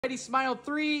Ready, smile,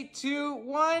 3, 2,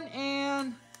 1,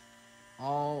 and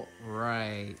all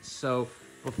right. So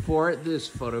before this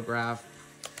photograph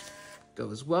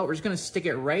goes well, we're just gonna stick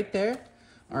it right there.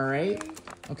 All right.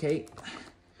 Okay.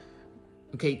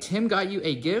 Okay, Tim got you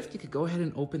a gift. You could go ahead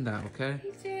and open that, okay?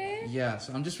 He did? Yeah,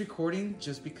 so I'm just recording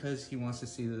just because he wants to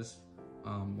see this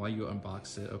while you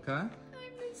unbox it, okay? I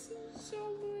miss him so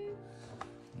much.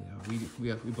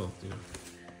 Yeah, we both do.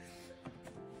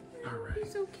 All right.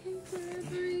 He's okay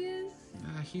wherever he is.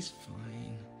 He's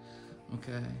fine.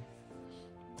 Okay.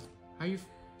 How you?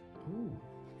 Ooh.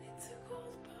 It's a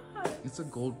gold box. It's a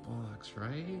gold box,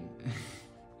 right?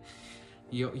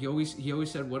 he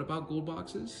always said, what about gold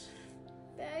boxes?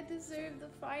 That I deserve the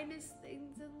finest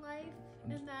things in life,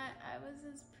 and that I was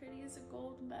as pretty as a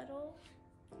gold medal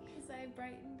because I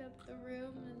brightened up the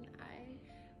room, and I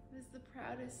was the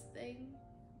proudest thing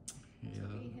to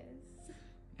be his.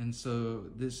 And so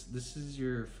this is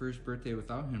your first birthday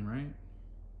without him, right?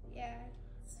 Yeah,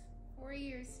 it's 4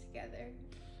 years together.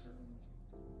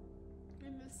 I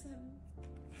miss him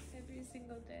every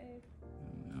single day.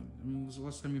 When was the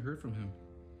last time you heard from him?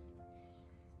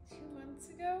 2 months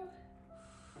ago.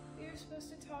 We were supposed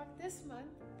to talk this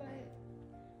month,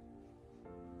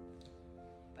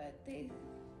 but they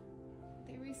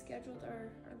rescheduled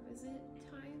our visit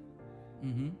time.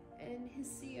 Mm-hmm. And his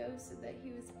CO said that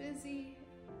he was busy.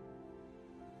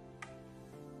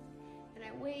 And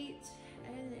I wait,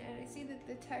 and I see that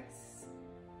the texts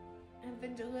have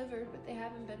been delivered, but they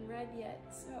haven't been read yet.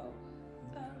 So,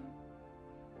 I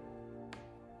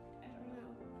don't know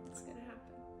what's gonna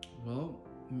happen. Well,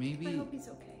 maybe. I hope he's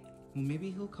okay. Well, maybe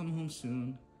he'll come home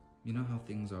soon. You know how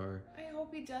things are. I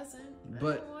hope he doesn't.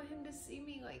 But I don't want him to see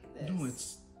me like this. No,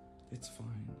 it's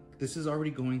fine. This is already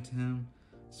going to him.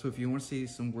 So if you want to say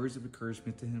some words of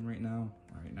encouragement to him right now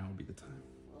would be the time.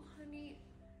 Well, honey,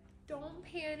 don't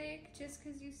panic just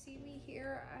because you see me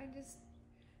here.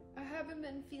 I haven't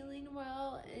been feeling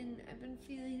well, and I've been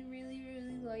feeling really,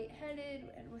 really lightheaded,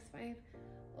 and with my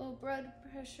low blood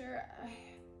pressure,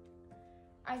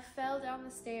 I fell down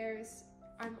the stairs.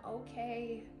 I'm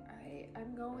okay.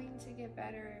 I'm going to get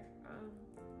better.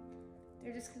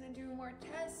 They're just gonna do more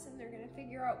tests, and they're gonna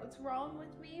figure out what's wrong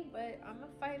with me, but I'm a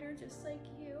fighter just like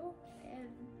you,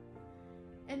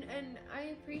 and I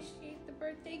appreciate the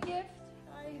birthday gift.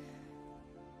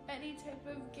 Any type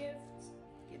of gift,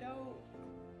 you know,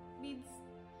 means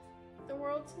the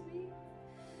world to me.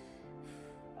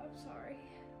 I'm sorry.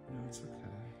 No, it's okay.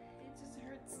 It just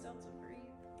hurts still to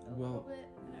breathe a little bit,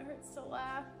 and it hurts to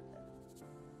laugh.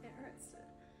 It hurts to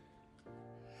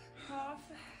cough.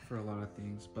 For a lot of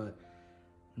things, but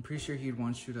I'm pretty sure he'd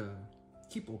want you to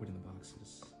keep opening the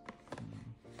boxes.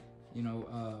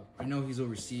 I know he's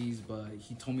overseas, but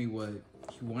he told me what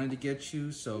he wanted to get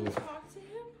you, so... You talked to him?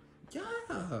 Yeah,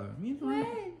 me and When?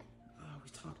 We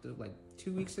talked like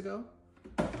 2 weeks ago.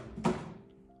 I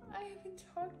haven't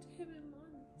talked to him in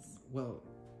months. Well,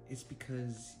 it's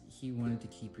because he wanted to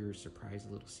keep your surprise a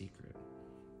little secret,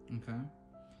 okay?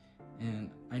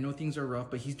 And I know things are rough,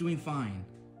 but he's doing fine,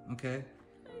 okay?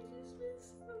 I just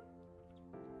miss him.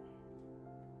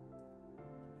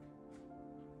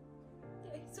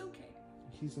 Yeah, he's okay.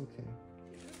 He's okay.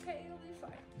 He's okay, he'll be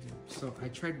fine. So I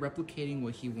tried replicating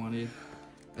what he wanted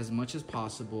as much as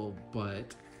possible,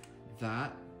 but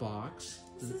that box...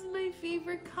 This is my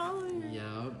favorite color.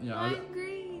 Yeah. Lime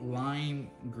green. Lime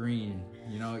green.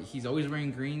 You know, he's always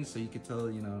wearing green, so you could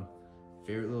tell,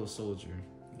 favorite little soldier,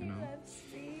 you know? Let's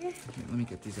see. Okay, let me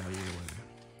get these out of your way.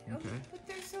 Okay. Oh, but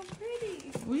they're so pretty.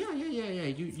 Well, yeah.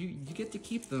 You get to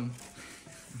keep them.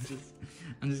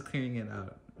 I'm just clearing it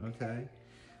out. Okay.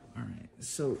 All right.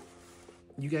 So,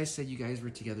 you guys said you guys were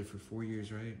together for 4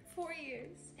 years, right? 4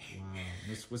 years. Wow.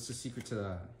 What's the secret to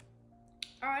that?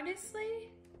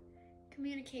 Honestly,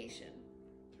 communication.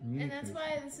 And that's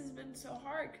why this has been so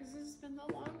hard, because this has been the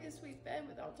longest we've been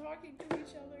without talking to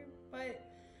each other. But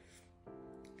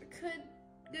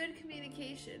good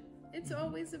communication. It's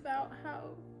always about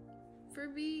how, for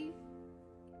me,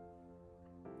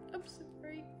 I'm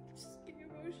sorry, I'm just getting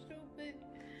emotional, but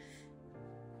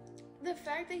the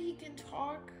fact that he can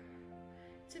talk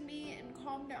to me and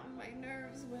calm down my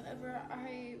nerves whenever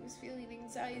I was feeling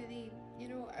anxiety.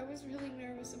 I was really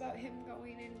nervous about him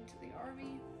going into the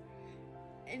army,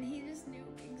 and he just knew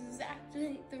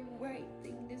exactly the right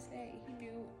thing to say. He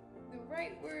knew the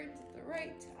right words at the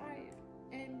right time,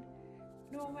 and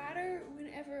no matter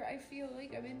whenever I feel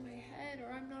like I'm in my head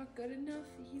or I'm not good enough,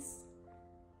 he's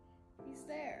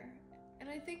there. And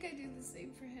I think I do the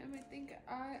same for him. I think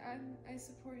I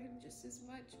support him just as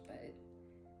much, but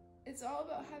it's all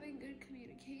about having good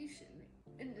communication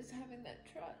and just having that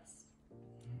trust.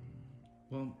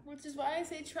 Well, which is why I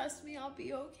say, trust me, I'll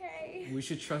be okay. we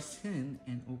should trust him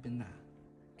and open that.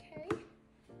 Okay.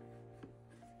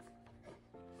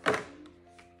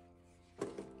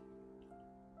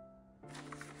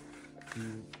 He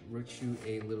wrote you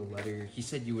a little letter. He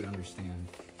said you would understand.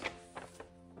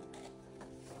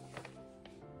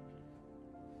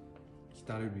 He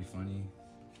thought it would be funny.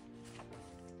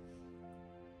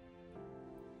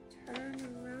 Turn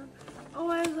around. Oh,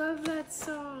 I love that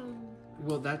song.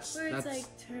 Well, that's Where it's that's.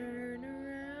 like, turn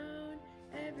around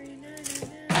every night.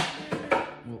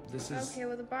 Well, this is. Okay,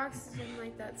 well, the box isn't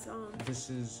like that song. This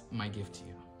is my gift to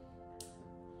you.